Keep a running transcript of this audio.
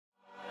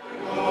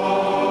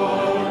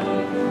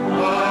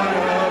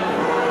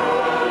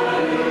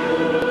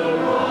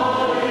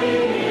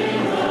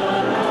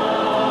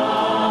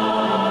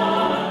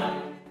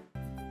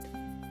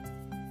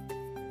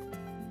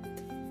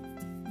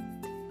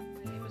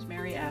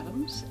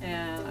Adams,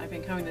 and I've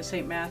been coming to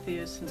St.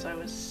 Matthew's since I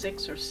was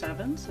 6 or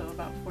 7, so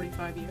about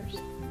 45 years.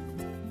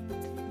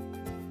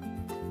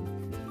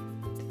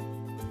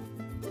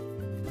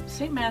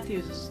 St.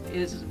 Matthew's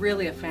is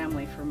really a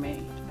family for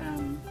me.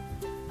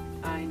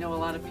 I know a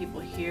lot of people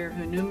here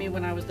who knew me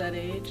when I was that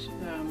age,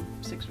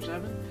 6 or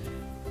 7.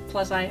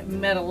 Plus I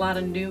met a lot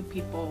of new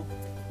people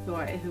who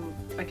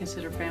I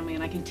consider family,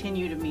 and I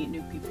continue to meet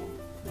new people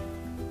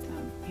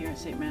here at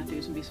St.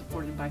 Matthew's and be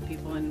supported by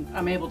people, and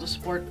I'm able to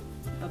support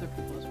other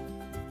people as well.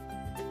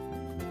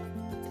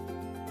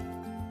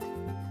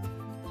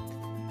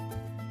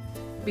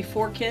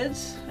 Before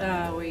kids,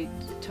 we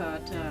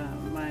taught,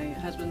 my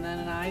husband then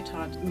and I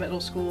taught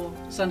middle school,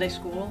 Sunday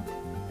school,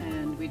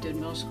 and we did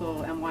middle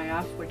school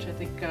MYF, which I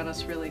think got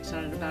us really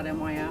excited about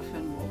MYF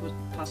and what was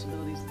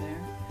possibilities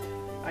there.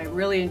 I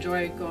really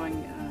enjoy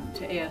going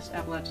to AS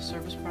Appalachia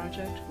Service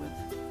Project with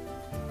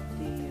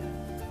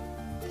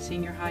the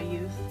senior high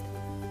youth,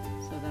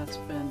 so that's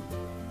been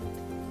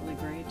really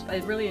great.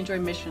 I really enjoy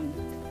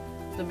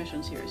the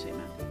missions here at St.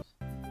 Matthew's.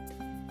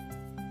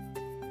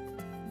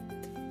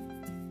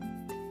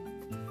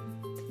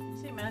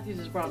 St. Matthew's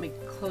has brought me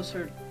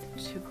closer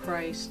to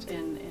Christ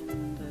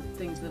in the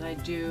things that I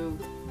do,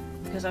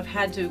 because I've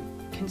had to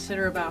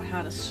consider about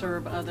how to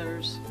serve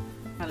others,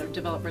 how to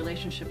develop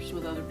relationships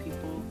with other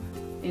people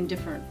in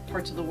different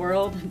parts of the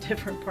world, in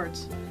different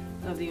parts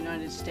of the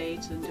United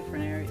States, in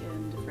different areas,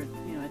 in different,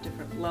 at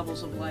different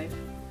levels of life.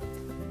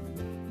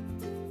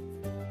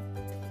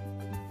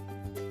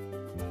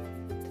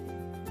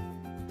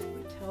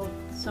 I tell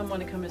someone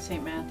to come to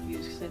St.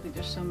 Matthew's because I think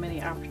there's so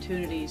many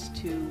opportunities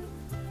to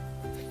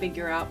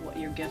figure out what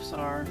your gifts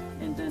are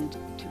and then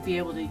to be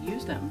able to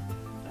use them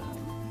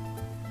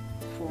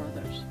for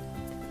others.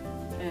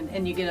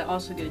 And you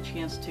also get a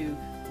chance to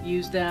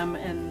use them,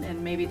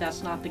 and maybe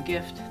that's not the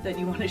gift that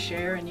you want to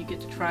share, and you get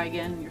to try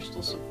again, and you're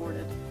still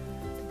supported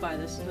by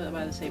the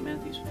St.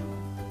 Matthew's family.